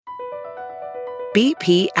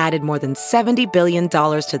BP added more than $70 billion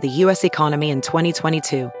to the U.S. economy in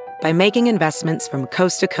 2022 by making investments from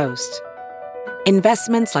coast to coast.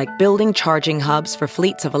 Investments like building charging hubs for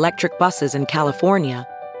fleets of electric buses in California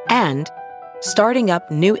and starting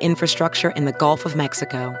up new infrastructure in the Gulf of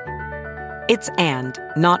Mexico. It's and,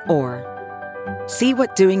 not or. See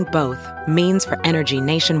what doing both means for energy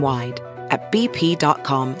nationwide at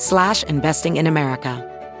bp.com/investing in America.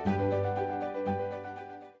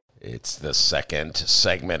 It's the second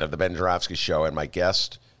segment of the Ben Joravsky Show, and my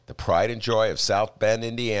guest, the pride and joy of South Bend,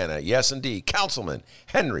 Indiana. Yes, indeed, Councilman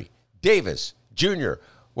Henry Davis Jr.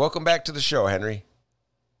 Welcome back to the show, Henry.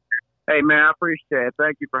 Hey, man, I appreciate it.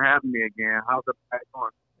 Thank you for having me again. How's it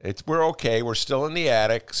going? We're okay. We're still in the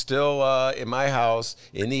attic, still in my house,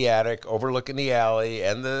 in the attic, overlooking the alley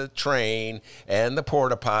and the train and the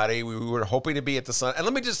porta potty. We were hoping to be at the sun. And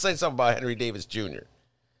let me just say something about Henry Davis Jr.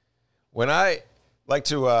 When I like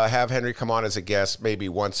to have Henry come on as a guest maybe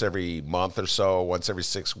once every month or so, once every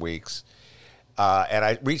 6 weeks, and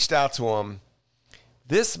I reached out to him.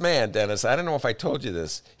 This man, Dennis, I don't know if I told you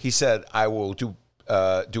this. He said, I will do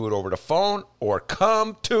it over the phone or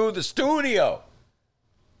come to the studio.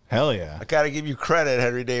 Hell yeah. I got to give you credit,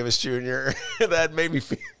 Henry Davis Jr. That made me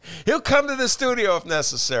feel. He'll come to the studio if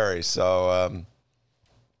necessary. So,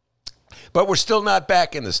 but we're still not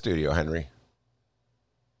back in the studio, Henry.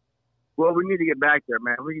 Well, we need to get back there,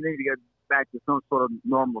 man. We need to get back to some sort of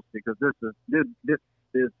normalcy because this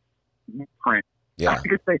is different. Yeah. I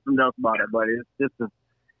could say something else about it, but it's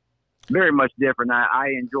very much different. I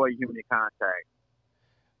enjoy human contact.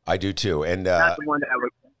 I do too, and not the one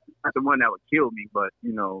that would kill me, but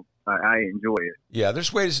I enjoy it. Yeah,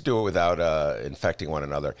 there's ways to do it without infecting one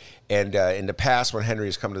another. And in the past, when Henry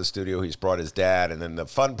has come to the studio, he's brought his dad. And then the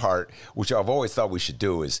fun part, which I've always thought we should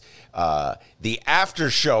do, is the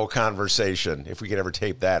after-show conversation. If we could ever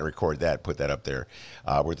tape that, record that, put that up there,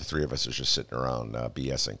 where the three of us are just sitting around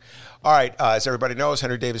BSing. All right, as everybody knows,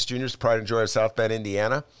 Henry Davis Jr. is the pride and joy of South Bend,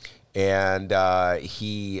 Indiana. And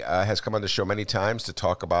he has come on the show many times to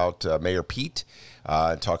talk about Mayor Pete,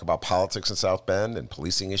 talk about politics in South Bend and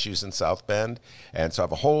policing issues in South Bend. And so I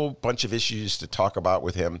have a whole bunch of issues to talk about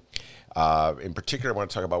with him. In particular, I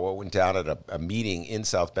want to talk about what went down at a meeting in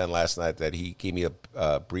South Bend last night that he gave me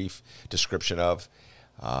a brief description of.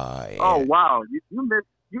 Oh, wow. You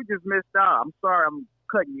just missed out. I'm sorry I'm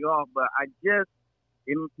cutting you off, but I just,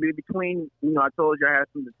 in between, I told you I had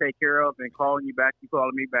something to take care of and calling you back, you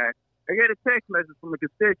calling me back. I get a text message from a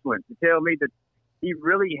constituent to tell me that he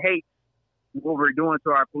really hates what we're doing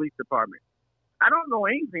to our police department. I don't know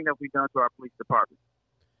anything that we've done to our police department.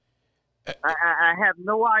 I have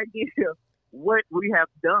no idea what we have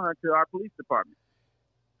done to our police department.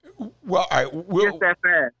 Well, all right. Just that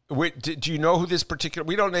fast. Do you know who this particular?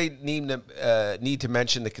 We don't need to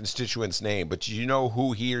mention the constituent's name, but do you know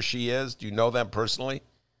who he or she is? Do you know them personally?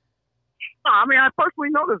 I mean, I personally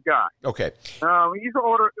know this guy. Okay. He's an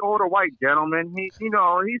older white gentleman. He's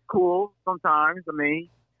cool sometimes. I mean,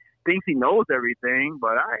 thinks he knows everything,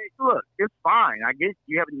 but look, it's fine. I guess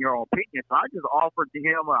you have your own opinion. So I just offered to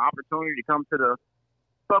him an opportunity to come to the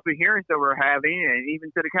public hearings that we're having and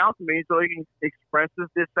even to the council meeting so he can express his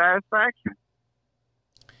dissatisfaction.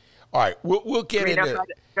 All right. We'll get into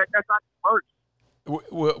that's not first.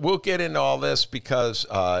 We'll get into all this because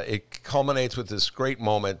it culminates with this great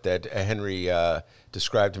moment that Henry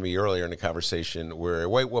described to me earlier in the conversation where a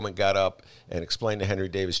white woman got up and explained to Henry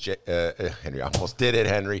Davis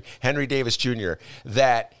Henry Davis Jr.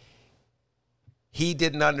 that he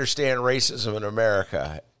didn't understand racism in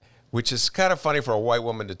America, which is kind of funny for a white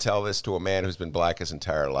woman to tell this to a man who's been black his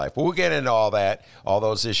entire life. But we'll get into all that, all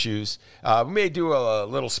those issues. We may do a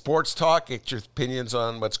little sports talk, get your opinions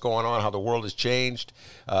on what's going on, how the world has changed.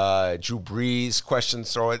 Drew Brees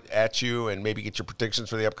questions, throw it at you, and maybe get your predictions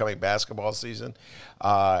for the upcoming basketball season.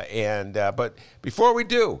 But before we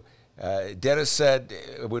do, Dennis said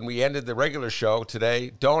when we ended the regular show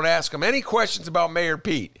today, don't ask him any questions about Mayor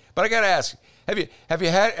Pete. But I got to ask, have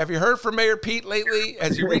you heard from Mayor Pete lately?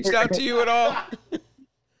 Has he reached out to you at all?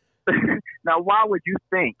 Now, why would you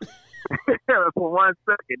think for 1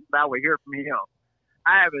 second I would hear from him?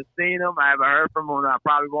 I haven't seen him. I haven't heard from him. I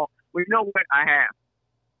probably won't. Well, you know what? I have.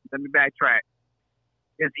 Let me backtrack.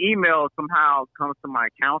 His email somehow comes to my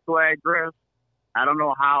council address. I don't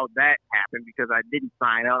know how that happened because I didn't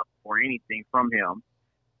sign up for anything from him.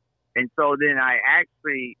 And so then I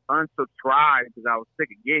actually unsubscribed because I was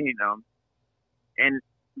sick of getting them. And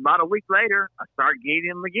about a week later, I started getting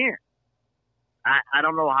them again. I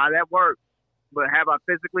don't know how that works, but have I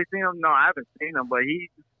physically seen him? No, I haven't seen him, but he's,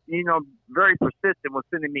 very persistent with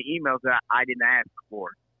sending me emails that I didn't ask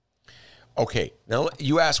for. Okay, now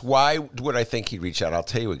you ask why would I think he'd reach out? I'll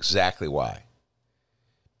tell you exactly why.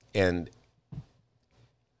 And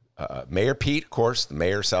Mayor Pete, of course, the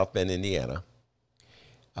mayor of South Bend, Indiana,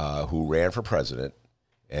 who ran for president,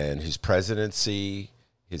 and his presidency,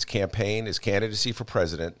 his campaign, his candidacy for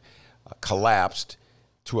president collapsed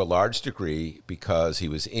to a large degree because he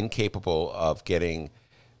was incapable of getting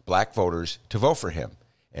black voters to vote for him.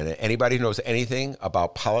 And anybody who knows anything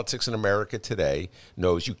about politics in America today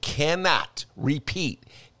knows you cannot win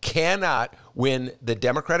the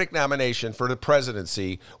Democratic nomination for the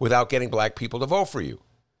presidency without getting black people to vote for you.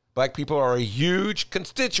 Black people are a huge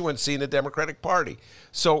constituency in the Democratic Party.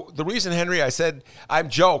 So the reason, Henry, I said, I'm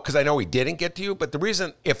Joe, because I know he didn't get to you, but the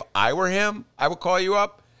reason, if I were him, I would call you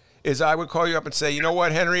up, is I would call you up and say, you know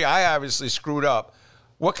what, Henry, I obviously screwed up.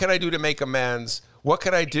 What can I do to make amends? What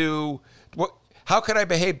can I do? How can I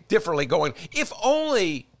behave differently going, if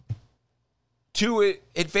only to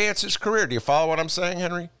advance his career? Do you follow what I'm saying,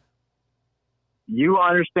 Henry? You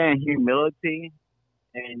understand humility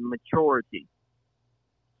and maturity.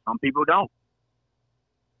 Some people don't.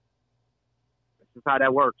 That's just how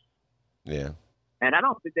that works. Yeah. And I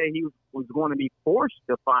don't think that he was going to be forced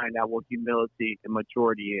to find out what humility and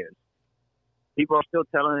maturity is. People are still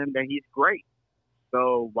telling him that he's great.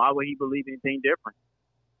 So why would he believe anything different?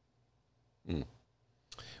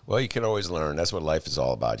 Well, you can always learn. That's what life is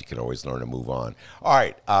all about. You can always learn and move on. All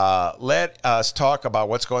right. Let us talk about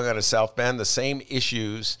what's going on in South Bend. The same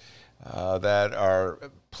issues that our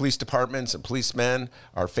police departments and policemen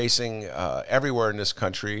are facing everywhere in this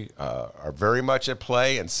country are very much at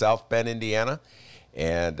play in South Bend, Indiana.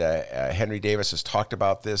 And Henry Davis has talked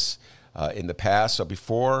about this in the past. So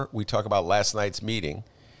before we talk about last night's meeting,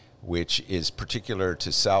 which is particular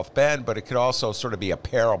to South Bend, but it could also sort of be a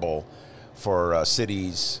parable for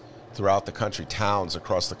cities throughout the country, towns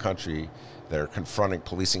across the country that are confronting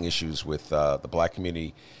policing issues with the black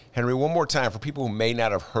community. Henry, one more time, for people who may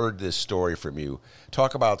not have heard this story from you,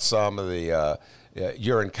 talk about some of the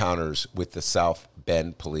your encounters with the South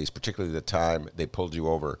Bend police, particularly the time they pulled you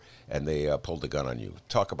over and they pulled a gun on you.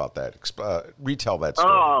 Talk about that. Retell that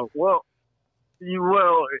story. Oh, well,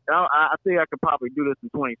 I think I could probably do this in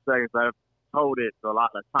 20 seconds. I've told it a lot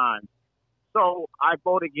of times. So I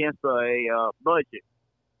voted against a budget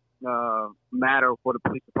matter for the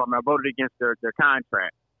police department. I voted against their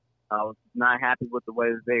contract. I was not happy with the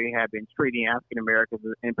way that they have been treating African Americans,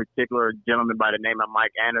 in particular a gentleman by the name of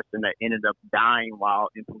Mike Anderson that ended up dying while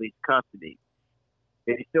in police custody.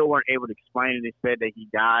 They still weren't able to explain it. They said that he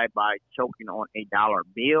died by choking on a dollar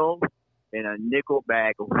bill and a nickel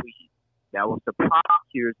bag of weed. That was the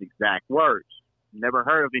prosecutor's exact words. Never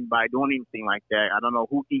heard of anybody doing anything like that. I don't know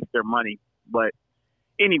who eats their money. But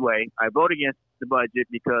anyway, I voted against the budget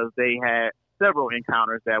because they had several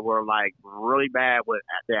encounters that were like really bad with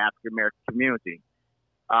the African American community.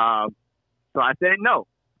 So I said no.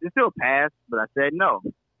 It still passed, but I said no.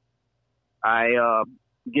 I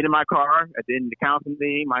get in my car at the end of the council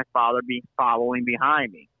meeting, my father be following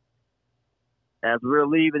behind me. As we were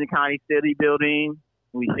leaving the county city building,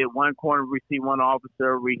 we hit one corner, we see one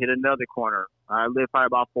officer, we hit another corner. I live probably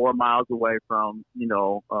about 4 miles away from,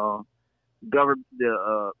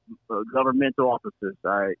 governmental offices.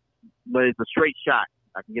 But it's a straight shot.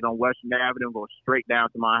 I can get on Western Avenue and go straight down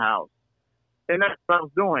to my house. And that's what I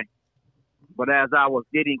was doing. But as I was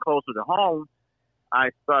getting closer to home,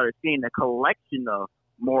 I started seeing a collection of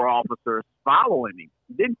more officers following me.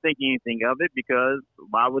 Didn't think anything of it because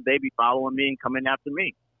why would they be following me and coming after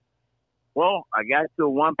me? Well, I got to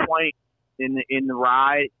one point in the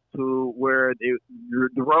ride to where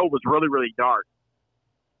the road was really, really dark.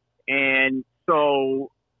 And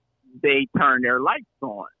so they turned their lights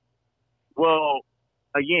on. Well,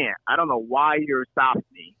 again, I don't know why you're stopping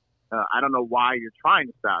me. I don't know why you're trying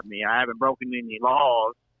to stop me. I haven't broken any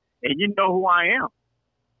laws. And you know who I am.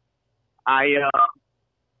 I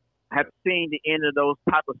have seen the end of those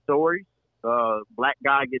type of stories. Black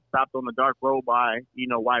guy gets stopped on the dark road by,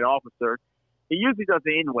 white officer. It usually doesn't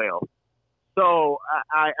end well. So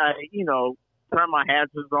I turn my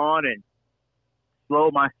hazards on and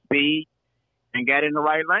slow my speed and got in the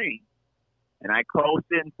right lane. And I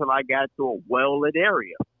coasted until I got to a well-lit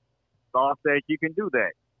area. Law says you can do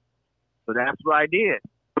that. So that's what I did.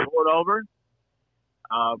 Pulled over.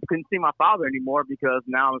 Couldn't see my father anymore because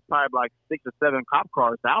now it's probably like 6 or 7 cop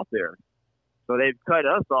cars out there. So they've cut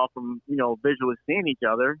us off from, visually seeing each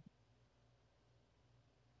other.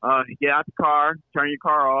 Get out the car, turn your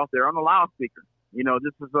car off. They're on the loudspeaker.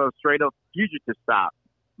 This is a straight up fugitive stop.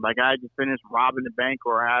 Like I just finished robbing the bank,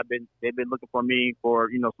 or they've been looking for me for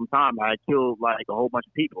some time. I killed like a whole bunch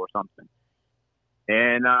of people or something,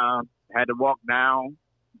 and had to walk down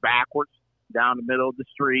backwards down the middle of the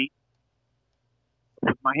street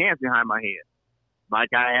with my hands behind my head,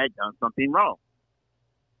 like I had done something wrong.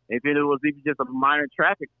 If it was even just a minor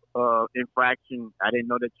traffic infraction, I didn't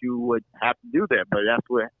know that you would have to do that, but that's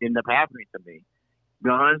what ended up happening to me.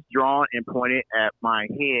 Guns drawn and pointed at my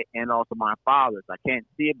head and also my father's. I can't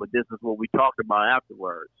see it, but this is what we talked about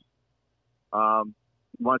afterwards.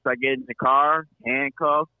 Once I get in the car,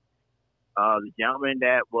 handcuffed, the gentleman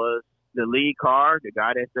that was the lead car, the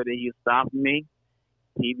guy that said that he was stopping me,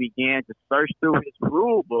 he began to search through his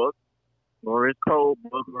rule book or his code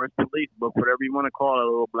book or his police book, whatever you want to call it, a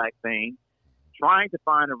little black thing, trying to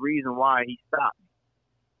find a reason why he stopped me.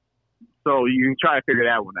 So you can try to figure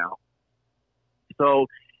that one out. So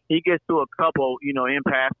he gets to a couple,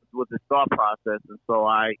 impasses with his thought process. And so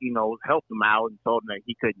I, helped him out and told him that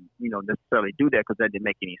he couldn't, necessarily do that because that didn't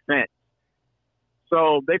make any sense.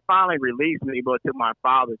 So they finally released me, but took my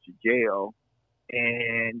father to jail.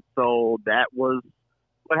 And so that was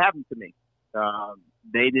what happened to me.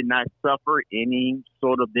 They did not suffer any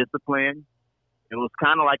sort of discipline. It was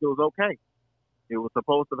kind of like it was okay. It was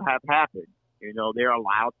supposed to have happened. They're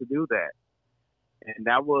allowed to do that. And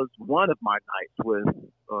that was one of my nights with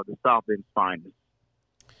the South End's finest.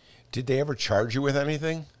 Did they ever charge you with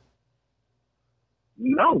anything?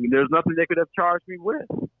 No, there's nothing they could have charged me with.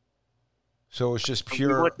 So it was just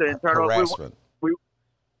pure harassment. We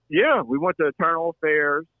went to internal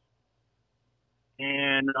affairs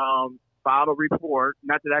and filed a report.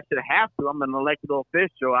 Not that I should have to. I'm an elected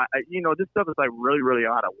official. This stuff is like really, really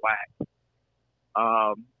out of whack.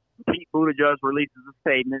 Pete Buttigieg releases a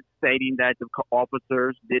statement stating that the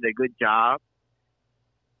officers did a good job.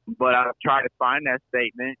 But I've tried to find that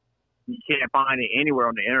statement. You can't find it anywhere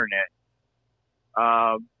on the internet.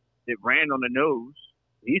 It ran on the news.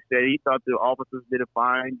 He said he thought the officers did a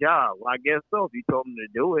fine job. Well, I guess so if you told them to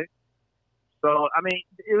do it. So, I mean,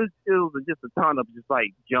 it was just a ton of just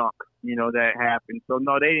like junk, that happened. So,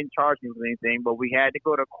 no, they didn't charge me with anything, but we had to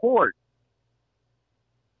go to court.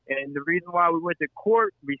 And the reason why we went to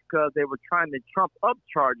court because they were trying to trump up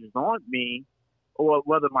charges on me, or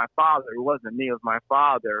whether my father, it wasn't me, it was my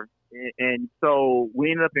father. And so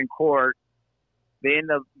we ended up in court. They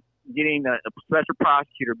ended up getting a special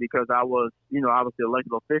prosecutor because I was the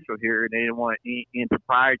elected official here, and they didn't want any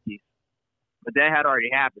improprieties. But that had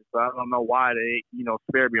already happened, so I don't know why they,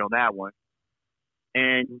 spared me on that one.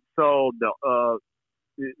 And so the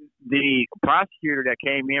prosecutor that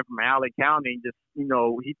came in from Alley County just, he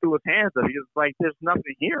threw his hands up. He was like, there's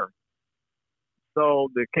nothing here.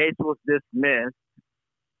 So the case was dismissed,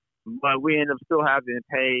 but we ended up still having to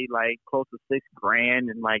pay like close to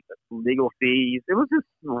 $6,000 in like legal fees. It was just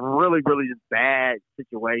really, really just bad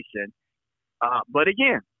situation. But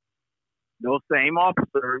again, those same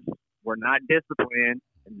officers were not disciplined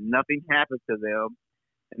and nothing happened to them.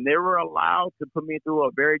 And they were allowed to put me through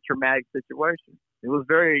a very traumatic situation. It was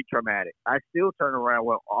very traumatic. I still turn around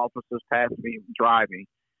when officers pass me driving.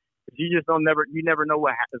 You just you never know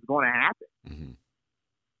what is going to happen. Mm-hmm.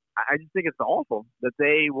 I just think it's awful that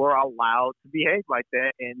they were allowed to behave like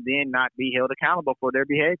that and then not be held accountable for their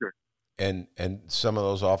behavior. And some of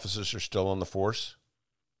those officers are still on the force?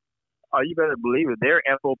 Oh, you better believe it. They're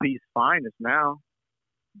FOP's finest now.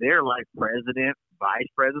 They're like president, vice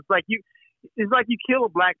president. It's like you kill a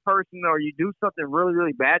black person or you do something really,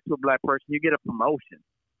 really bad to a black person, you get a promotion.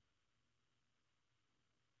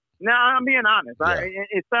 Now, I'm being honest. Yeah.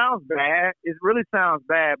 It sounds bad. It really sounds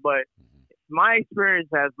bad, but my experience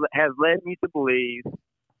has led me to believe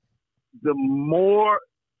the more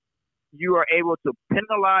you are able to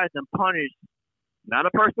penalize and punish not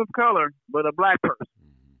a person of color, but a black person,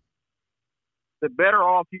 the better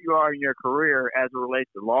off you are in your career as it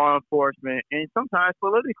relates to law enforcement and sometimes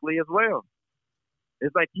politically as well.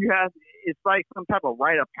 It's like it's like some type of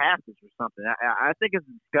rite of passage or something. I think it's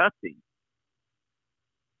disgusting.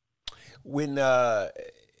 When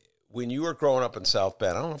you were growing up in South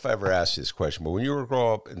Bend, I don't know if I ever asked you this question, but when you were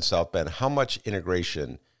growing up in South Bend, how much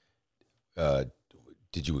integration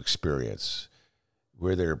did you experience?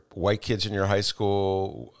 Were there white kids in your high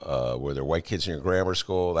school? Were there white kids in your grammar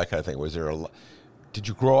school? That kind of thing. Did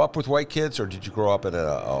you grow up with white kids, or did you grow up in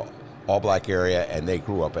an all-black area and they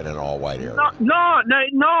grew up in an all-white area? No.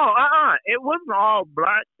 It wasn't all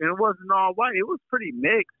black and it wasn't all white. It was pretty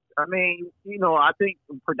mixed. I mean, I think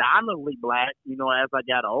predominantly black, as I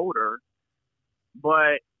got older.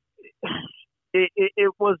 But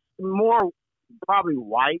it was more probably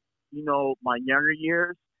white, my younger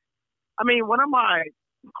years. I mean, one of my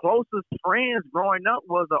closest friends growing up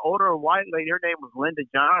was an older white lady. Her name was Linda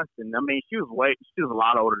Johnson. I mean, she was a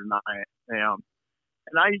lot older than I am.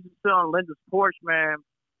 And I used to sit on Linda's porch, man,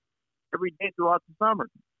 every day throughout the summer.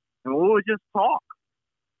 and we would just talk.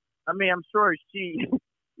 I mean, I'm sure she,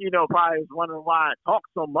 probably was wondering why I talk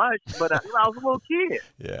so much, but I was a little kid.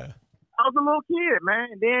 Yeah. I was a little kid, man.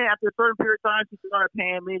 And then after a certain period of time, she started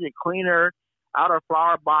paying me to clean her out her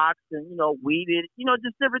flower box and, weed it,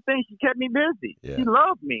 just different things. She kept me busy. Yeah. She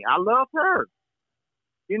loved me. I loved her.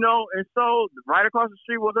 And so right across the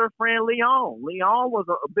street was her friend Leon. Leon was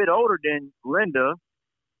a bit older than Linda.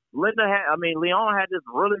 Leon had this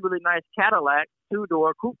really, really nice Cadillac,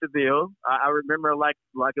 2-door Coupe de Ville. I remember like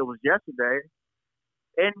it was yesterday.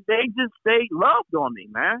 And they loved on me,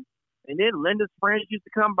 man. And then Linda's friends used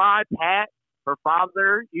to come by, Pat, her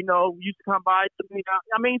father, used to come by to me.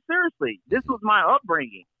 I mean, seriously, this was my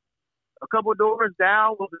upbringing. A couple of doors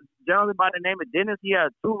down was a gentleman by the name of Dennis. He had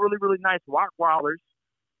 2 really, really nice Rottweilers.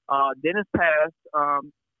 Dennis passed. I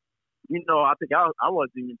think I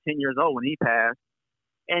wasn't even 10 years old when he passed.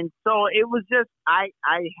 And so it was just, I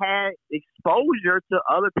had exposure to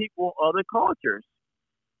other people, other cultures.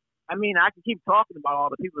 I mean, I can keep talking about all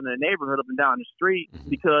the people in the neighborhood up and down the street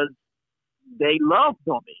because they loved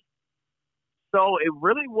on me. So it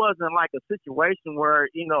really wasn't like a situation where,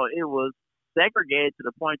 it was segregated to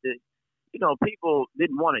the point that, people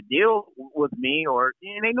didn't want to deal with me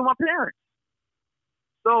and they knew my parents.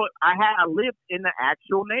 So I lived in the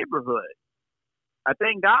actual neighborhood. I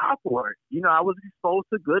thank God for it. I was exposed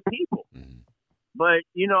to good people. But,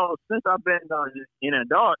 since I've been an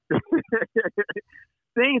adult,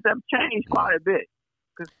 things have changed quite a bit,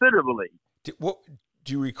 considerably.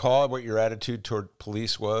 Do you recall what your attitude toward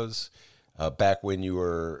police was back when you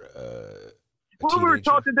were a teenager? We were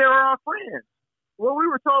taught that they were our friends. Well, we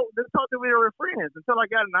were taught that we were friends until I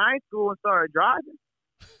got in high school and started driving.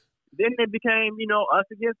 Then it became, us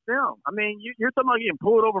against them. I mean, you're talking about getting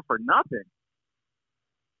pulled over for nothing.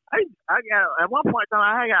 I got, at one point in time,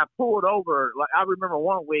 I got pulled over. Like, I remember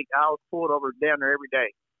one week I was pulled over down there every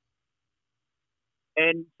day.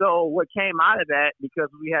 And so what came out of that, because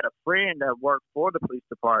we had a friend that worked for the police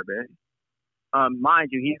department, mind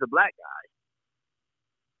you, he's a black guy.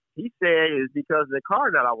 He said it's because of the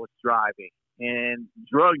car that I was driving. And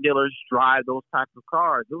drug dealers drive those types of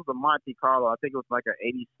cars. It was a Monte Carlo. I think it was like an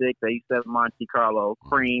 86, 87 Monte Carlo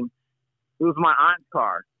cream. It was my aunt's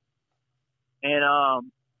car. And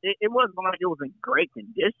it wasn't like it was in great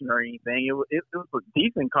condition or anything. It was a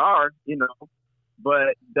decent car,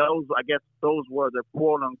 But I guess those were the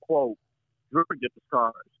quote unquote drug dealers'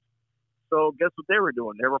 cars. So guess what they were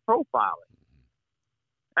doing? They were profiling.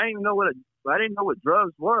 I didn't know what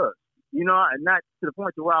drugs was. And not to the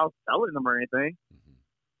point to where I was selling them or anything.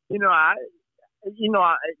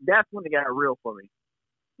 That's when it got real for me.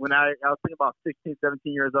 When I was thinking about 16,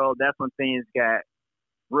 17 years old, that's when things got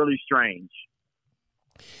really strange.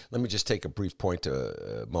 Let me just take a brief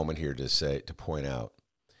moment here to point out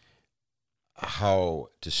how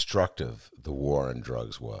destructive the war on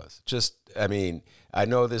drugs was. I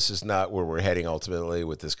know this is not where we're heading ultimately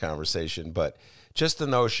with this conversation, but just the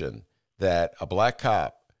notion that a black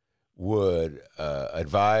cop would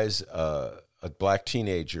advise a black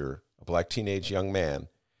teenage young man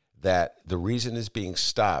that the reason is being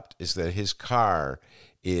stopped is that his car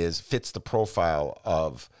fits the profile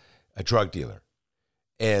of a drug dealer.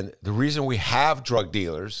 And the reason we have drug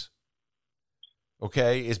dealers,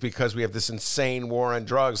 okay, is because we have this insane war on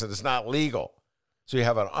drugs and it's not legal. So you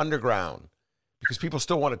have an underground because people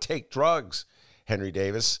still want to take drugs, Henry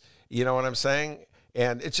Davis. You know what I'm saying?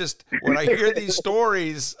 And it's just, when I hear these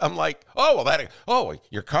stories, I'm like,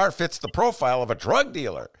 your car fits the profile of a drug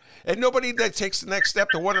dealer. And nobody that takes the next step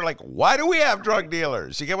to wonder, like, why do we have drug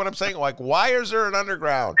dealers? You get what I'm saying? Like, why is there an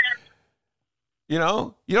underground? You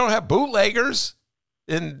don't have bootleggers,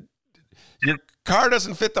 and your car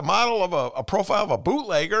doesn't fit the model of a profile of a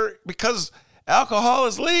bootlegger because alcohol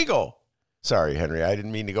is legal. Sorry, Henry, I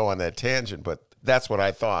didn't mean to go on that tangent, but that's what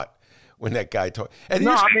I thought when that guy told. And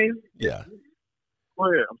yeah.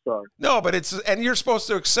 Go ahead, I'm sorry. No, but and you're supposed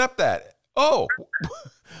to accept that. Oh,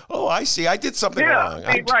 I see. I did something wrong.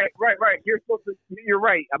 Right. You're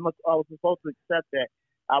right. I was supposed to accept that.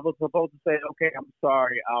 I was supposed to say, okay, I'm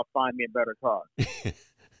sorry. I'll find me a better car.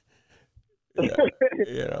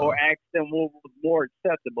 Or ask them what was more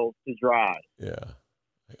acceptable to drive. Yeah.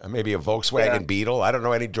 Maybe a Volkswagen Beetle. I don't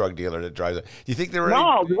know any drug dealer that drives it. Do you think there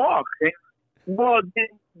are walk. Well,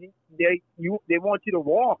 they want you to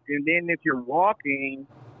walk, and then if you're walking,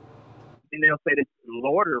 then they'll say that you're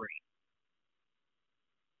loitering.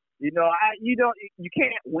 You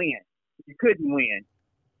can't win. You couldn't win.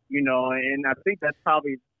 And I think that's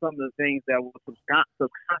probably some of the things that was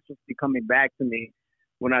subconsciously coming back to me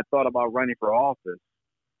when I thought about running for office.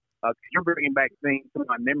 You're bringing back things to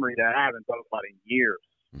my memory that I haven't thought about in years.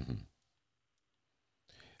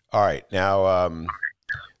 All right. Now,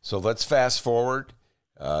 so let's fast forward.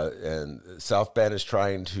 And South Bend is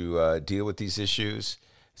trying to deal with these issues.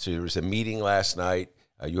 So there was a meeting last night.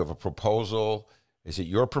 You have a proposal. Is it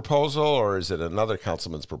your proposal or is it another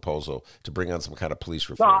councilman's proposal to bring on some kind of police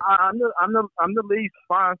reform? No, I'm the lead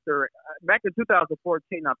sponsor. Back in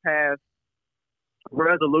 2014, I passed a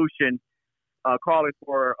resolution calling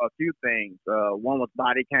for a few things. One was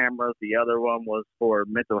body cameras. The other one was for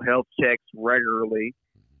mental health checks regularly.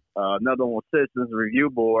 Another one was Citizens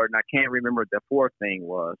Review Board, and I can't remember what the fourth thing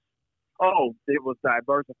was. Oh, it was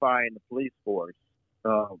diversifying the police force,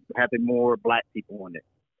 having more black people in it.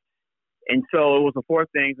 And so it was the fourth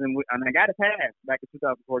things, and I got it passed back in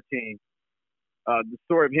 2014. The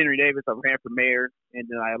story of Henry Davis, I ran for mayor, and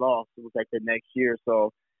then I lost. It was like the next year,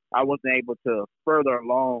 so I wasn't able to further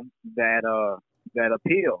along that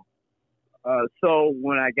appeal. So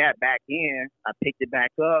when I got back in, I picked it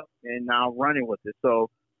back up, and now I'm running with it. So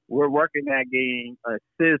we're working at getting a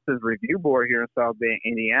Citizens Review Board here in South Bend,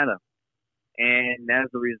 Indiana. And as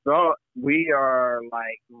a result, we are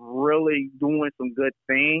like really doing some good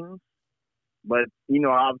things. But,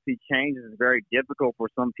 obviously change is very difficult for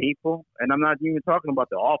some people. And I'm not even talking about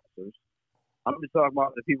the officers. I'm just talking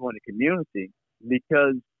about the people in the community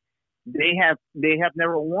because they have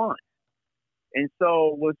never won. And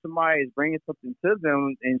so when somebody is bringing something to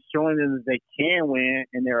them and showing them that they can win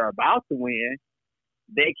and they're about to win,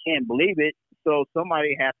 they can't believe it. So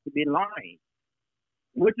somebody has to be lying,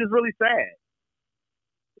 which is really sad.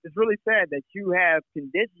 It's really sad that you have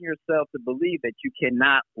conditioned yourself to believe that you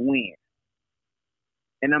cannot win.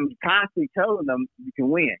 And I'm constantly telling them, you can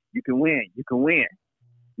win, you can win, you can win.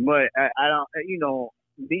 But I don't,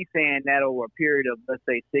 me saying that over a period of, let's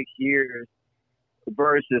say, 6 years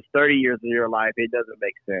versus 30 years of your life, it doesn't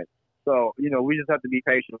make sense. So, we just have to be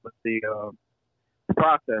patient with the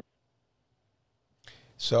process.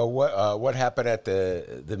 So what happened at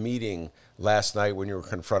the meeting last night when you were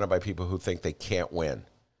confronted by people who think they can't win?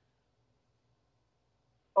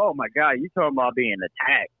 Oh, my God, you're talking about being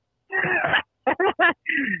attacked.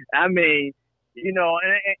 I mean,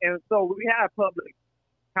 and so we have public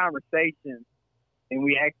conversations, and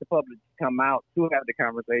we ask the public to come out to have the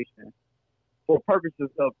conversation for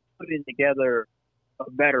purposes of putting together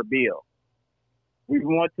a better bill. We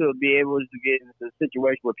want to be able to get into a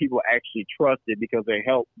situation where people actually trust it because they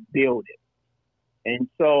helped build it. And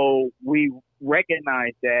so we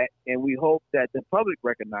recognize that, and we hope that the public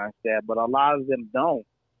recognize that, but a lot of them don't.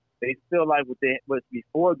 They feel like what's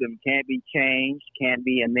before them can't be changed, can't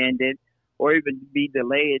be amended, or even be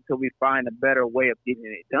delayed until we find a better way of getting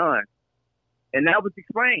it done. And that was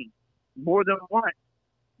explained more than once.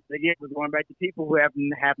 Again, we're going back to people who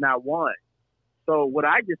have not won. So what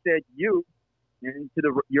I just said to you and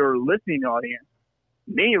to your listening audience,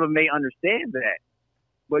 many of them may understand that.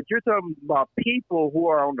 But you're talking about people who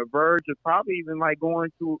are on the verge of probably even like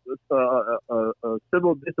going to a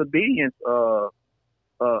civil disobedience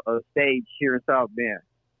stage here in South Bend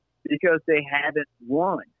because they haven't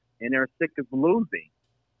won and they're sick of losing.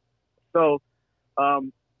 So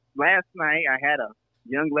last night I had a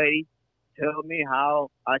young lady tell me how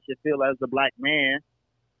I should feel as a black man,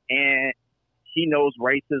 and she knows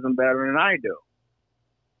racism better than I do.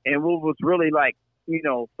 And what was really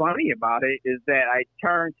funny about it is that I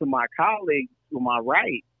turned to my colleague to my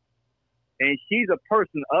right, and she's a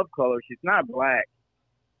person of color. She's not black.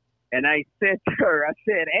 And I said to her,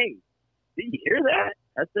 hey, did you hear that?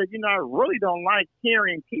 I said, I really don't like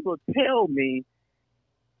hearing people tell me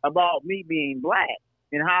about me being black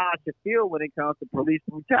and how I should feel when it comes to police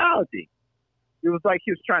brutality. It was like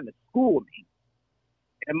he was trying to school me.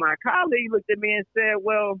 And my colleague looked at me and said,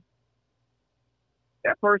 well,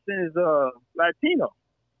 that person is Latino.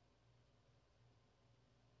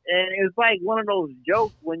 And it was like one of those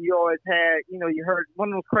jokes when you always had, you heard one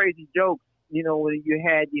of those crazy jokes, when you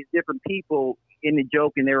had these different people in the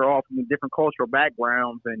joke and they were all from different cultural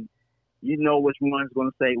backgrounds and which one's going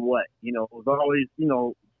to say what. It was always,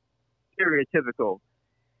 stereotypical.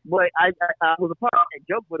 But I was a part of that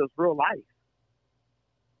joke, but it was real life.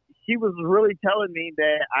 She was really telling me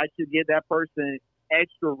that I should give that person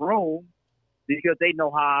extra room because they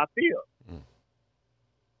know how I feel. Mm.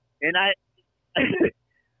 And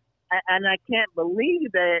I can't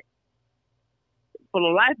believe that for the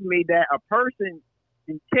life of me that a person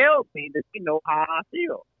can tell me that they know how I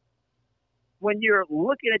feel. When you're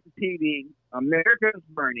looking at the TV, America is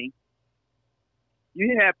burning.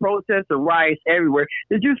 You have protests and riots everywhere.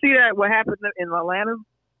 Did you see that? What happened in Atlanta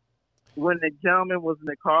when the gentleman was in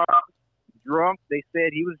the car drunk? They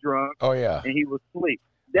said he was drunk. Oh yeah, and he was asleep.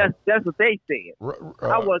 That's what they said.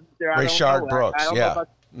 I wasn't there. Rayshard Brooks. Yeah.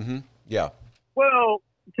 Mm-hmm. Yeah. Well,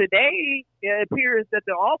 today it appears that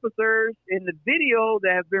the officers in the video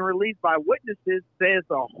that has been released by witnesses says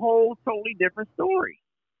a whole totally different story.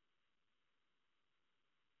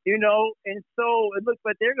 And so it looks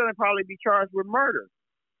like they're going to probably be charged with murder.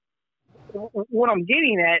 What I'm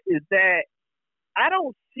getting at is that I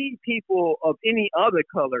don't see people of any other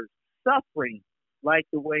color suffering like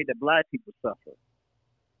the way that black people suffer.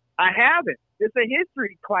 I haven't. It's a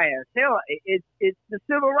history class. Hell, it's the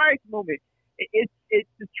civil rights movement. It's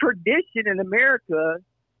the tradition in America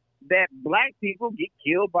that black people get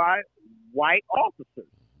killed by white officers.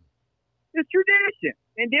 It's tradition.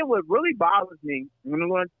 And then what really bothers me, I'm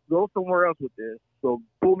going to go somewhere else with this, so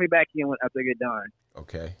pull me back in after I get done.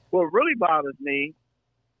 Okay. What really bothers me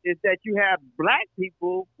is that you have black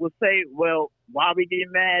people will say, well, why are we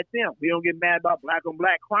getting mad at them? We don't get mad about black on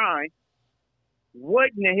black crime.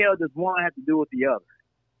 What in the hell does one have to do with the other?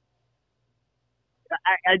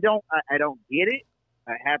 I don't get it.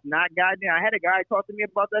 I have not gotten it. I had a guy talk to me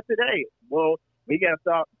about that today. Well, we got to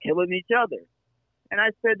stop killing each other. And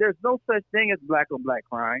I said, there's no such thing as black on black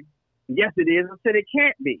crime. Yes, it is. I said, it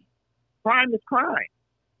can't be. Crime is crime.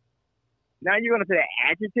 Now you're going to put an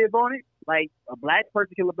adjective on it? Like a black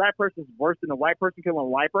person killing a black person is worse than a white person killing a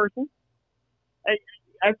white person?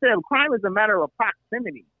 I said, crime is a matter of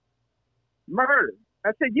proximity. Murder.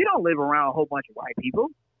 I said, you don't live around a whole bunch of white people.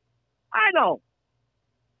 I don't.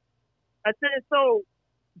 I said, so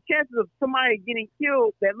chances of somebody getting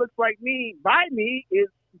killed that looks like me by me is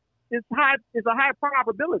high. It's a high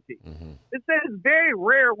probability. Mm-hmm. It says it's very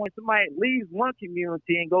rare when somebody leaves one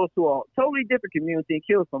community and goes to a totally different community and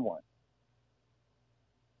kills someone.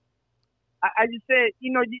 I just said,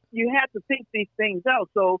 you have to think these things out.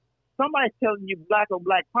 So somebody's telling you black on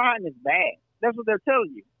black crime is bad. That's what they're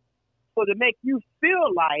telling you. So to make you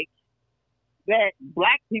feel like that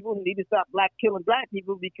black people need to stop killing black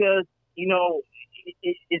people because,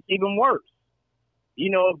 it's even worse.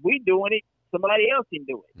 If we doing it, somebody else can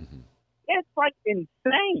do it. Mm-hmm. That's like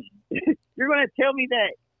insane. You're going to tell me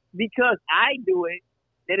that because I do it,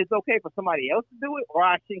 that it's okay for somebody else to do it, or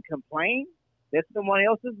I shouldn't complain that someone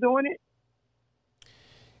else is doing it?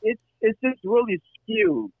 It's just really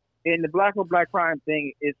skewed. And the black on black crime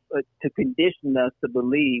thing is to condition us to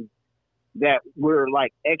believe that we're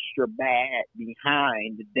like extra bad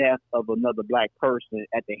behind the death of another black person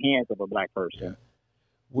at the hands of a black person. Yeah.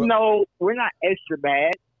 Well, no, we're not extra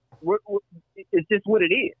bad. It's just what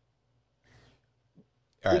it is.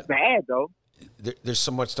 It's right. Bad, though. There's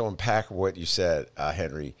so much to unpack what you said,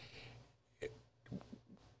 Henry.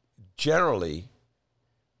 Generally,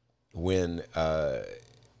 when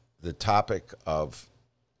the topic of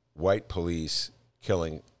white police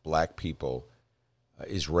killing black people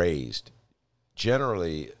is raised,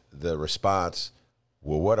 generally the response,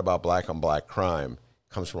 well, what about black on black crime,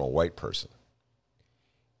 comes from a white person.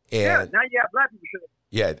 And yeah, now you have black people.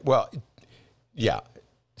 Yeah, well, yeah.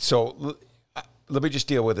 So let me just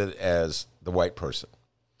deal with it as the white person.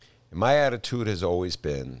 And my attitude has always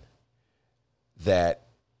been that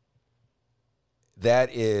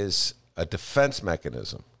is a defense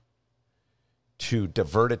mechanism to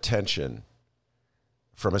divert attention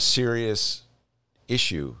from a serious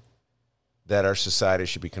issue that our society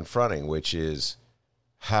should be confronting, which is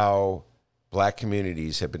how black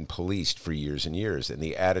communities have been policed for years and years, and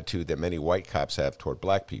the attitude that many white cops have toward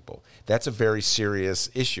black people. That's a very serious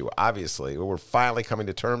issue, obviously. We're finally coming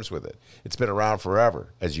to terms with it. It's been around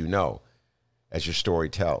forever, as you know, as your story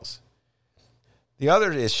tells. The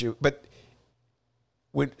other issue,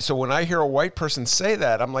 when I hear a white person say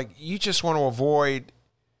that, I'm like, you just want to avoid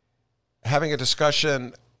having a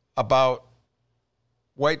discussion about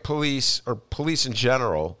white police or police in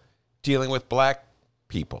general dealing with black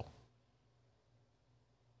people.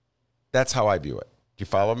 That's how I view it. Do you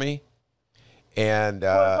follow me? And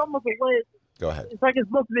well, it's almost a way, go ahead. It's like it's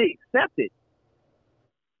supposed to be accepted.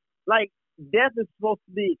 Like death is supposed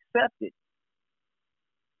to be accepted.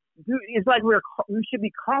 It's like we should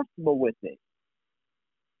be comfortable with it.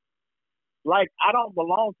 Like I don't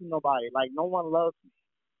belong to nobody. Like no one loves me.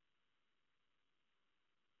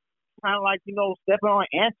 Kind of like stepping on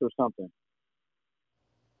an ant or something.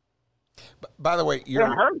 By the way, it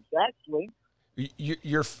hurts actually.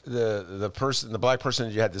 You're the black person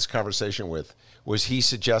that you had this conversation with, was he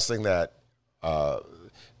suggesting that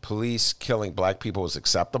police killing black people is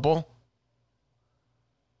acceptable?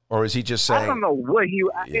 Or is he just saying? I don't know what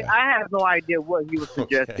I have no idea what he was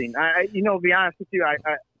suggesting. Okay. To be honest with you,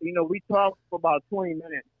 we talked for about 20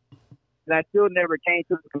 minutes, and I still never came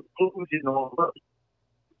to the conclusion on what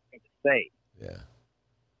to say. Yeah.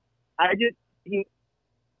 I just think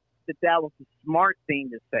that was a smart thing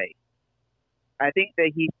to say. I think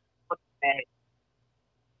that he looked at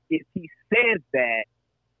if he says that,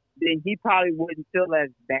 then he probably wouldn't feel as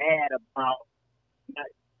bad about not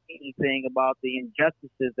anything about the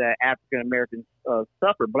injustices that African Americans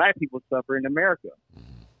suffer, Black people suffer in America.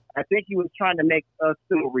 I think he was trying to make us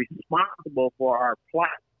feel responsible for our plight.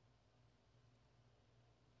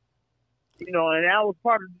 And that was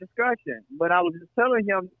part of the discussion. But I was just telling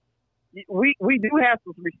him, we do have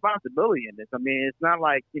some responsibility in this. I mean, it's not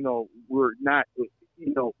like, we're not,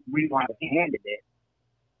 we don't have a hand in it.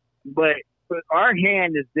 But our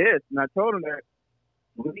hand is this. And I told him that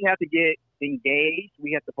we have to get engaged.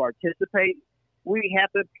 We have to participate. We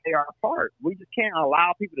have to play our part. We just can't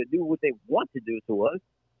allow people to do what they want to do to us.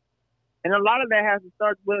 And a lot of that has to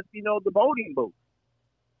start with, the voting booth.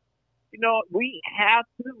 We have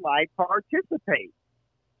to participate.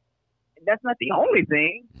 And that's not the only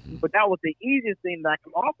thing, but that was the easiest thing that I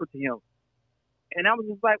could offer to him. And I was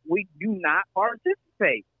just like, we do not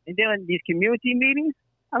participate. And then in these community meetings,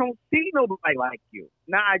 I don't see nobody like you.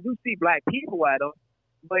 Now I do see Black people at them,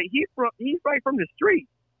 but he's right from the street.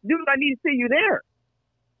 Dude, I need to see you there.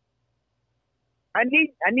 I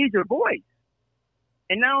need your voice.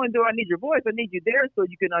 And not only do I need your voice, I need you there so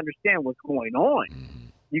you can understand what's going on.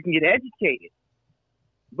 You can get educated.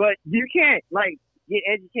 But you can't, get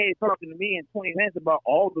educated talking to me in 20 minutes about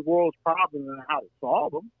all the world's problems and how to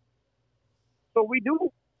solve them. So we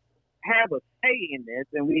do have a say in this,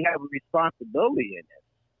 and we have a responsibility in this.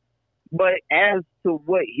 But as to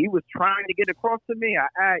what he was trying to get across to me,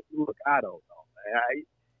 I don't know, man.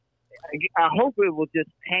 I hope it was just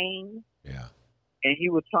pain. Yeah. And he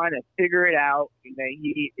was trying to figure it out, and that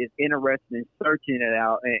he is interested in searching it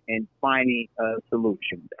out and finding a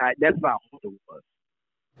solution. That's what I hope it was.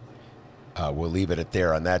 We'll leave it at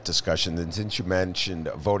there on that discussion. And since you mentioned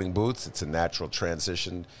voting booths, it's a natural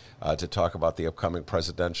transition to talk about the upcoming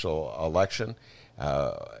presidential election.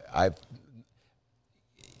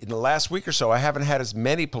 In the last week or so, I haven't had as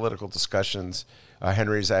many political discussions,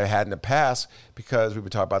 Henry, as I had in the past, because we've been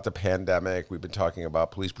talking about the pandemic, we've been talking about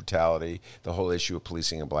police brutality, the whole issue of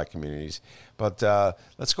policing in Black communities. But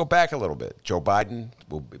let's go back a little bit. Joe Biden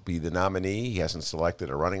will be the nominee. He hasn't selected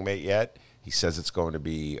a running mate yet. He says it's going to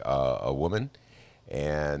be a woman.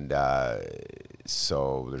 And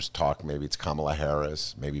so there's talk, maybe it's Kamala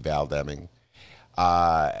Harris, maybe Val Deming.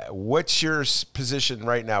 What's your position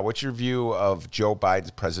right now? What's your view of Joe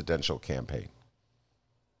Biden's presidential campaign?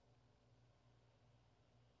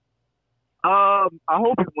 I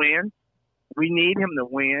hope he wins. We need him to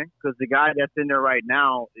win because the guy that's in there right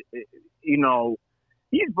now,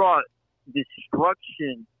 he's brought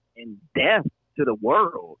destruction and death to the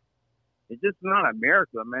world. It's just not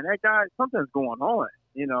America, man. That guy, something's going on,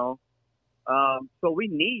 So we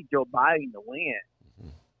need Joe Biden to win.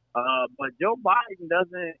 But Joe Biden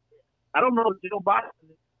doesn't. I don't know if Joe Biden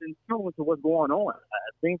is in tune to what's going on.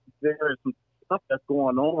 I think there's some stuff that's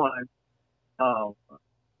going on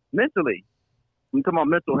mentally. I'm talking about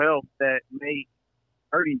mental health that may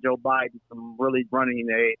hurting Joe Biden from really running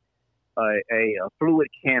a fluid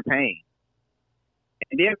campaign.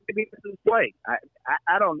 And then maybe it's his play.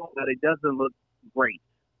 I don't know, but it doesn't look great.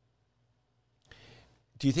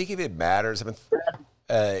 Do you think if it matters? I mean,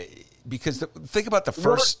 because think about the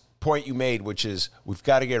first point you made, which is we've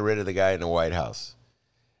got to get rid of the guy in the White House.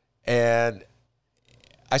 And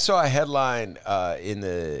I saw a headline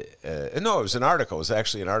it was an article. It was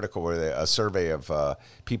actually an article where a survey of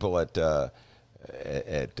people at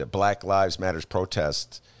Black Lives Matters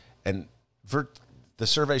protests, and the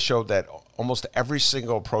survey showed that almost every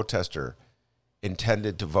single protester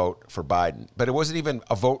intended to vote for Biden. But it wasn't even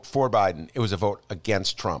a vote for Biden. It was a vote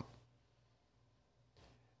against Trump.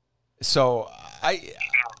 So I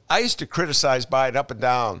used to criticize Biden up and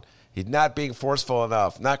down. He's not being forceful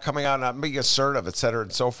enough, not coming out, not being assertive, et cetera,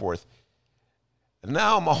 and so forth. And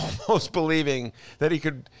now I'm almost believing that he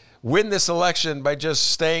could win this election by just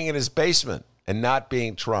staying in his basement and not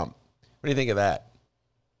being Trump. What do you think of that?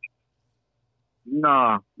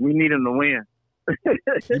 Nah, we need him to win.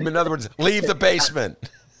 In other words, leave the basement.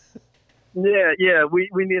 Yeah, we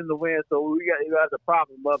need him to win. So we got to prop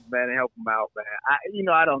him up, man, and help him out, man.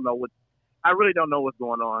 I don't know I really don't know what's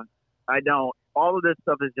going on. I don't. All of this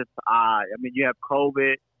stuff is just odd. I mean, you have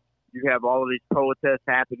COVID. You have all of these protests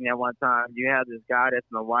happening at one time. You have this guy that's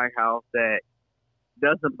in the White House that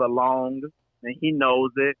doesn't belong, and he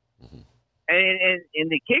knows it. Mm-hmm. And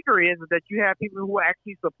the kicker is that you have people who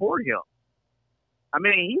actually support him. I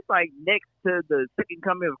mean, he's like next to the second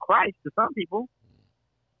coming of Christ to some people.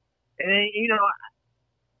 And,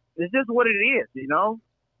 it's just what it is,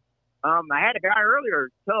 I had a guy earlier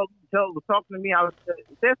was talking to me. I was said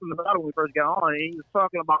something about it when we first got on, and he was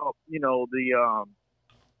talking about, the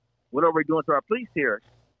whatever we're doing to our police here.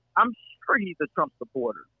 I'm sure he's a Trump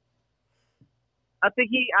supporter.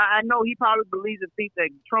 I know he probably believes and thinks that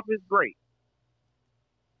Trump is great.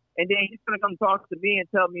 And then he's going to come talk to me and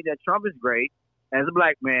tell me that Trump is great as a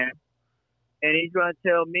black man. And he's going to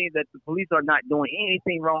tell me that the police are not doing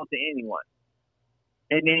anything wrong to anyone.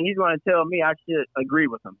 And then he's going to tell me I should agree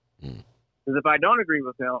with him. Because if I don't agree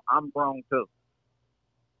with him, I'm wrong too.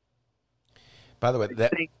 By the way,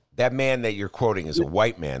 that man that you're quoting is a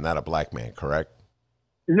white man, not a black man, correct?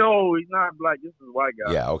 No, he's not black. This is a white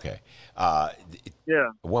guy. Yeah, okay. Yeah.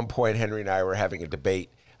 At one point, Henry and I were having a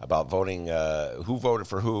debate about voting, who voted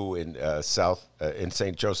for who in in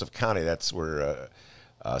St. Joseph County. That's where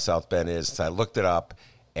South Bend is. So I looked it up,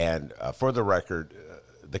 and for the record,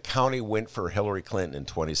 the county went for Hillary Clinton in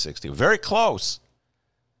 2016. Very close,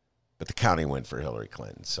 but the county went for Hillary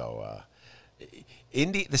Clinton. So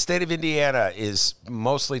the state of Indiana is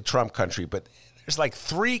mostly Trump country, but there's like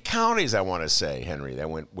 3 counties, I want to say, Henry, that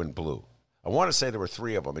went blue. I want to say there were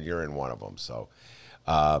 3 of them, and you're in one of them. So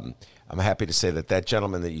I'm happy to say that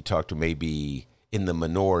gentleman that you talked to may be in the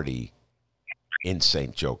minority in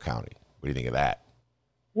St. Joe County. What do you think of that?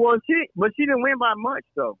 Well, she didn't win by much,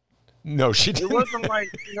 though. No, she didn't. It wasn't like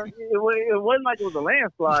it wasn't like it was a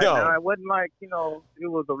landslide. No. It wasn't like it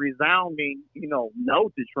was a resounding no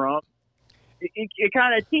to Trump. It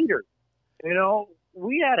kind of teetered.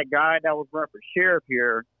 We had a guy that was running for sheriff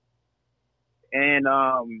here, and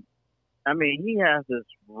he has this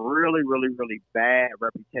really, really, really bad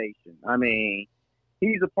reputation.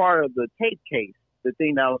 He's a part of the tape case, the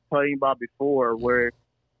thing that I was telling you about before, where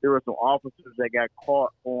there were some officers that got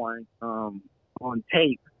caught on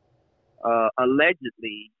tape,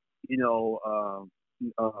 allegedly,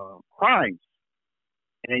 crimes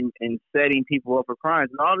and setting people up for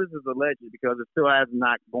crimes. And all this is alleged because it still has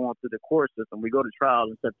not gone through the court system. We go to trial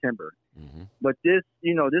in September. Mm-hmm. But this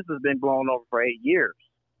has been blown over for 8 years.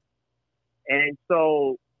 And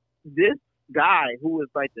so this guy who is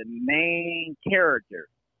like the main character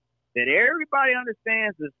that everybody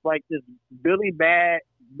understands is like this Billy Badass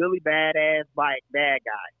bad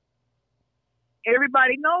guy.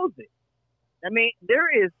 Everybody knows it.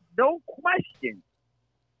 There is no question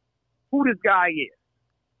who this guy is.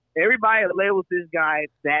 Everybody labels this guy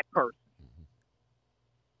that person.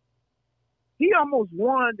 He almost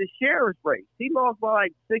won the sheriff's race. He lost by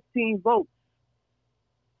like 16 votes.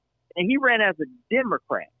 And he ran as a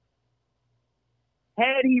Democrat.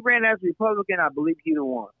 Had he ran as a Republican, I believe he'd have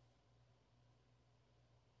won.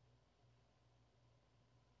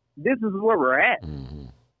 This is where we're at. Mm-hmm.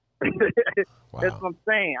 Wow. That's what I'm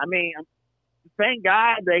saying. Thank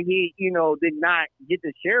God that he, did not get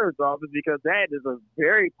the sheriff's office, because that is a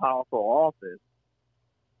very powerful office.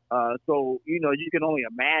 So, you can only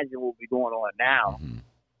imagine what will be going on now. Mm-hmm.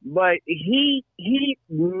 But he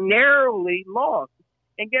narrowly lost.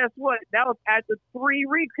 And guess what? That was after 3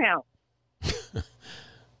 recounts.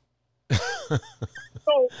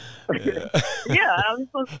 So,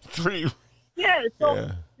 so 3. Yeah, so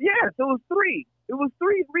it was 3. It was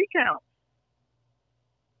 3 recounts.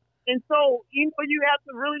 And so, you have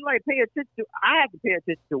to really pay attention to. I have to pay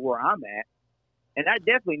attention to where I'm at, and I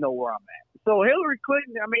definitely know where I'm at. So Hillary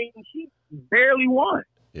Clinton, she barely won.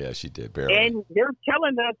 Yeah, she did barely. And they're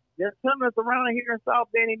telling us around here in South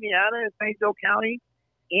Bend, Indiana, in St. Joe County,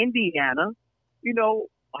 Indiana,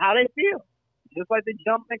 how they feel. Just like the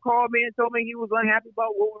gentleman called me and told me he was unhappy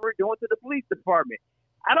about what we were doing to the police department.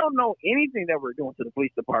 I don't know anything that we're doing to the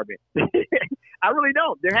police department. I really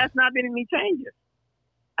don't. There has not been any changes.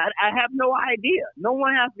 I have no idea. No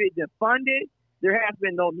one has been defunded. There has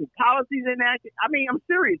been no new policies enacted. I'm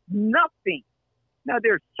serious. Nothing. Now,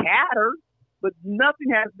 there's chatter, but nothing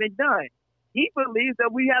has been done. He believes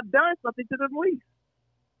that we have done something to the police.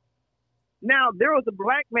 Now, there was a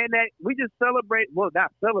black man that we just celebrated. Well,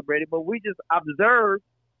 not celebrated, but we just observed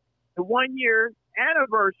the 1-year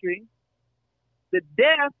anniversary, the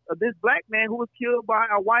death of this black man who was killed by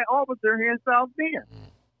a white officer here in South Bend.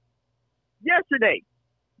 Yesterday.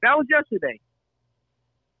 That was yesterday.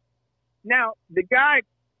 Now, the guy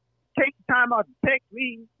takes the time out to text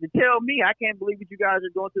me to tell me, I can't believe what you guys are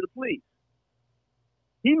doing to the police.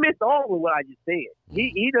 He missed all of what I just said.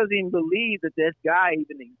 He doesn't even believe that this guy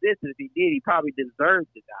even existed. If he did, he probably deserved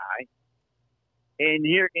to die. And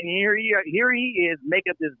here he is making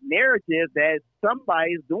up this narrative that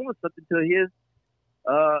somebody is doing something to his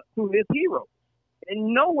hero,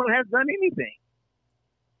 and no one has done anything.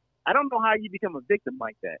 I don't know how you become a victim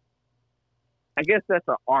like that. I guess that's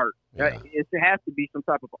an art. Yeah. It has to be some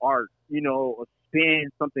type of art, a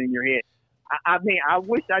spin, something in your head. I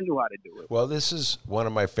wish I knew how to do it. Well, this is one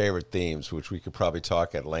of my favorite themes, which we could probably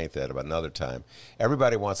talk at length at about another time.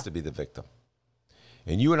 Everybody wants to be the victim.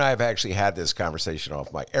 And you and I have actually had this conversation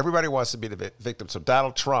off mic. Everybody wants to be the victim. So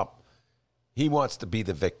Donald Trump, he wants to be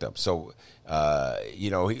the victim. So, he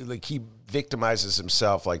victimizes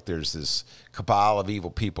himself like there's this cabal of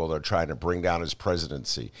evil people that are trying to bring down his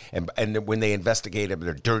presidency. And when they investigate him,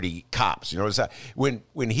 they're dirty cops. You know,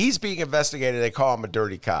 when he's being investigated, they call him a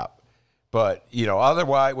dirty cop. But,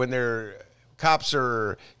 otherwise, when their cops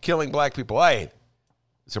are killing black people, hey,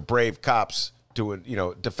 it's a brave cops doing,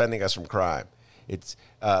 defending us from crime. It's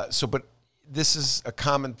but this is a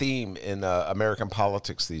common theme in American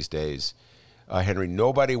politics these days, Henry.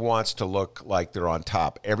 Nobody wants to look like they're on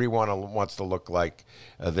top. Everyone wants to look like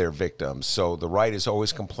they're victims. So the right is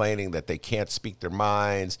always complaining that they can't speak their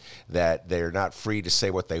minds, that they're not free to say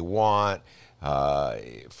what they want.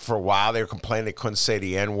 For a while, they were complaining they couldn't say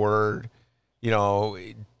the N-word.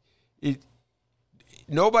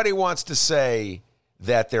 Nobody wants to say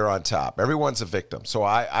that they're on top. Everyone's a victim. So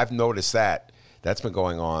I've noticed that. That's been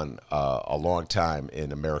going on a long time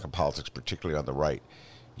in American politics, particularly on the right.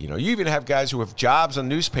 You even have guys who have jobs on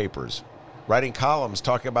newspapers, writing columns,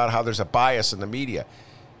 talking about how there's a bias in the media.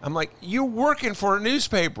 I'm like, you're working for a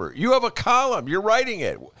newspaper. You have a column. You're writing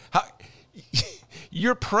it.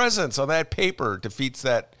 Your presence on that paper defeats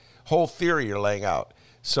that whole theory you're laying out.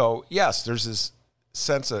 So, yes, there's this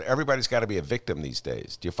sense that everybody's got to be a victim these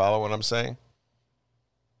days. Do you follow what I'm saying?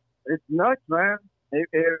 It's nuts, man.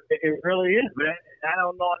 It really is, man. I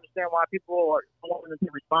don't understand why people don't want to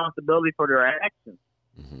take responsibility for their actions.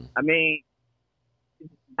 Mm-hmm. I mean,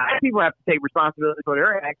 people have to take responsibility for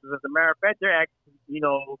their actions. As a matter of fact, their actions,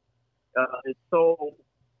 is so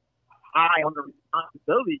high on the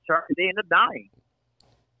responsibility chart that they end up dying.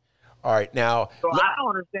 All right, now. So I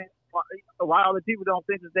don't understand why other people don't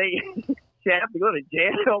think that they should have to go to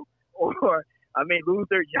jail or lose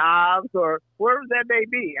their jobs or wherever that may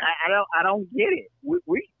be. I don't get it.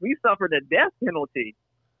 We suffer the death penalty.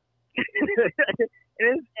 It's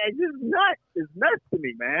just nuts. It's nuts to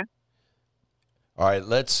me, man. All right,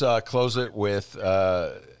 let's close it with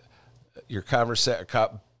your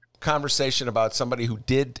conversation about somebody who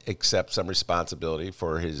did accept some responsibility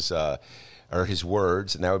for his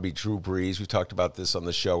words, and that would be Drew Brees. We talked about this on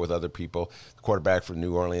the show with other people, the quarterback for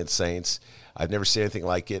New Orleans Saints. I've never seen anything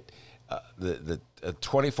like it. Within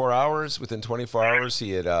 24 hours,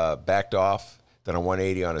 he had backed off, done a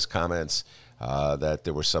 180 on his comments that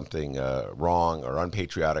there was something wrong or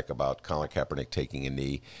unpatriotic about Colin Kaepernick taking a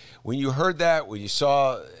knee. When you heard that, when you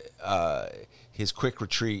saw his quick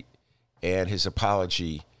retreat and his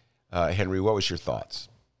apology, Henry, what was your thoughts?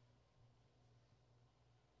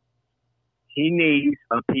 He needs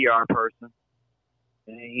a PR person,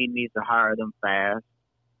 and he needs to hire them fast.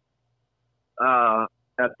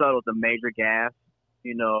 I thought it was a major gaffe,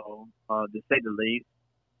 to say the least.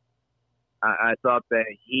 I thought that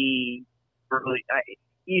he really,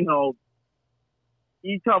 you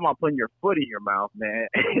talking about putting your foot in your mouth, man.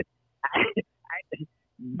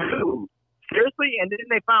 Dude, seriously? And then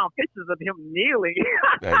they found pictures of him kneeling.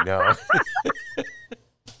 I know.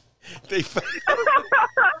 They found...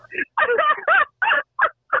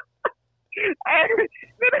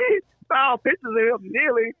 found pictures of him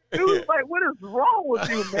kneeling. It was like, what is wrong with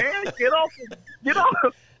you, man? Get off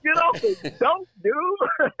the dope,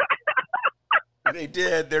 dude. They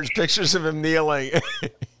did. There's pictures of him kneeling.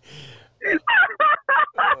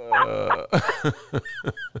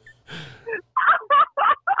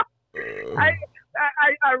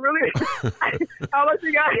 I really, I'll let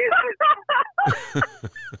you guys.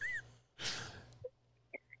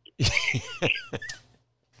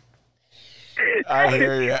 I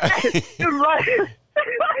hear you. It's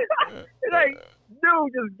like,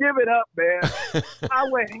 dude, just give it up, man. I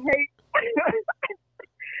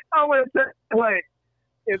would say,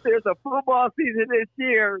 if there's a football season this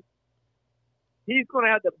year, he's going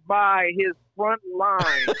to have to buy his front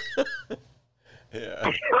line.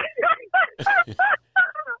 Yeah.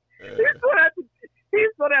 He's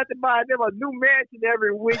gonna have to buy them a new mansion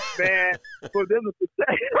every week, man, for them to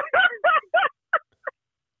protect.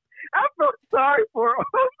 I feel sorry for him.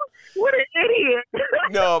 What an idiot.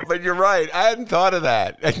 No, but you're right. I hadn't thought of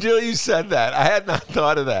that until you said that. I had not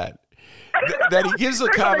thought of that. That he gives a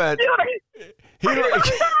comment.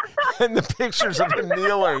 And the pictures of him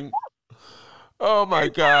kneeling. Oh my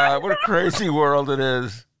God! What a crazy world it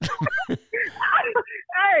is.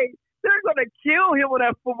 Hey, they're gonna kill him on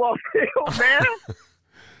that football field, man.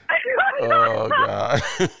 Oh God!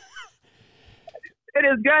 It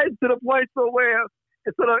has gotten to the point where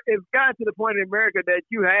it's gotten to the point in America that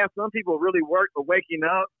you have some people really waking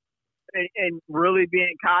up and really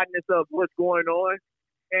being cognizant of what's going on,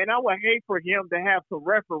 And I would hate for him to have some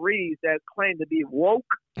referees that claim to be woke.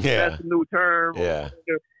 Yeah. That's the new term. Yeah.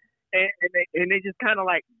 And they just kind of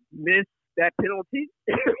like miss that penalty,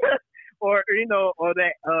 or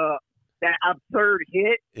that absurd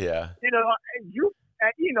hit. Yeah. He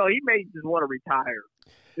may just want to retire.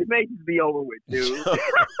 It may just be over with, dude.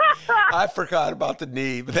 I forgot about the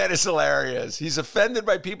knee, but that is hilarious. He's offended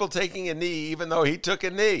by people taking a knee, even though he took a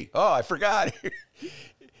knee. Oh, I forgot.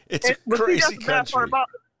 It's a crazy country.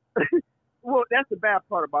 Well, that's the bad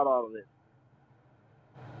part about all of this.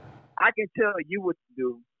 I can tell you what to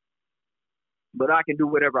do, but I can do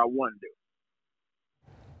whatever I want to do.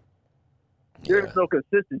 There's no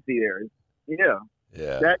consistency there. Yeah.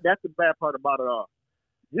 That's the bad part about it all.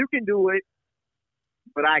 You can do it,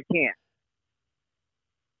 but I can't.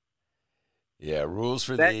 Yeah, rules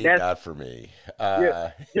for thee, not for me.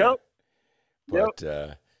 Yep.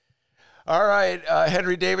 All right,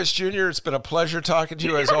 Henry Davis Jr., it's been a pleasure talking to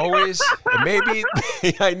you as always. And maybe,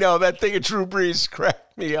 I know, that thing of Drew Brees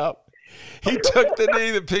cracked me up. He took the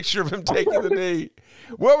knee, the picture of him taking the knee.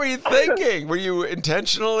 What were you thinking? Were you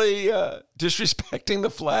intentionally disrespecting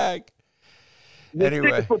the flag?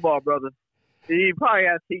 Anyway. Stick to football, brother. He probably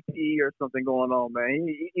has CTE or something going on,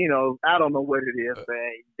 man. I don't know what it is,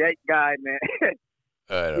 man. That guy, man.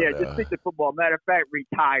 I don't know. Just stick to football. Matter of fact,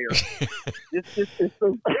 retire.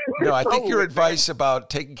 No, I think your advice about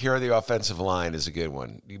taking care of the offensive line is a good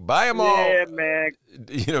one. You buy them all. Yeah, man.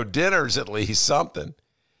 Dinners at least, something.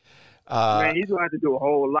 Man, he's going to have to do a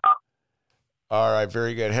whole lot. All right,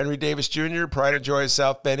 very good. Henry Davis Jr., Pride and Joy of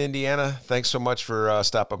South Bend, Indiana. Thanks so much for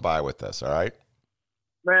stopping by with us, all right?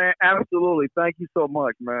 Man, absolutely. Thank you so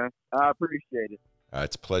much, man. I appreciate it.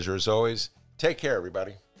 It's a pleasure as always. Take care,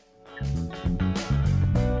 everybody.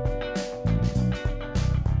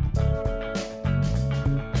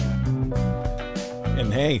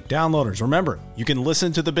 And hey, downloaders, remember, you can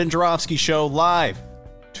listen to The Ben Joravsky Show live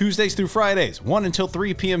Tuesdays through Fridays, 1 until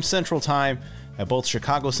 3 p.m. Central Time at both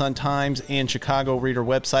Chicago Sun-Times and Chicago Reader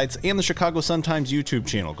websites and the Chicago Sun-Times YouTube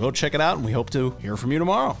channel. Go check it out, and we hope to hear from you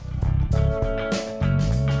tomorrow.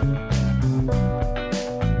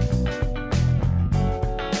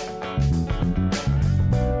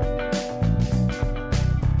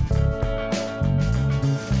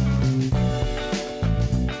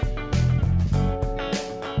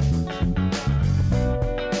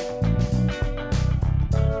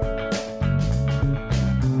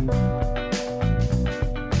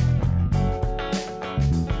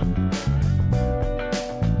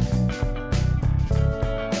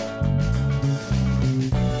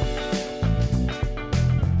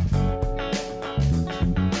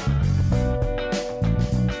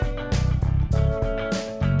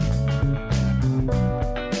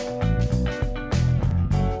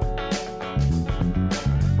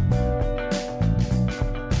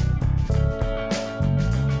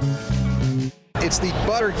 It's the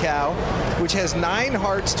butter cow, which has 9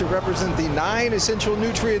 hearts to represent the 9 essential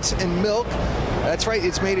nutrients in milk. That's right,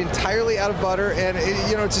 it's made entirely out of butter, and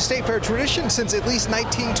it's a state fair tradition since at least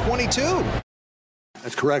 1922.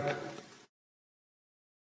 That's correct.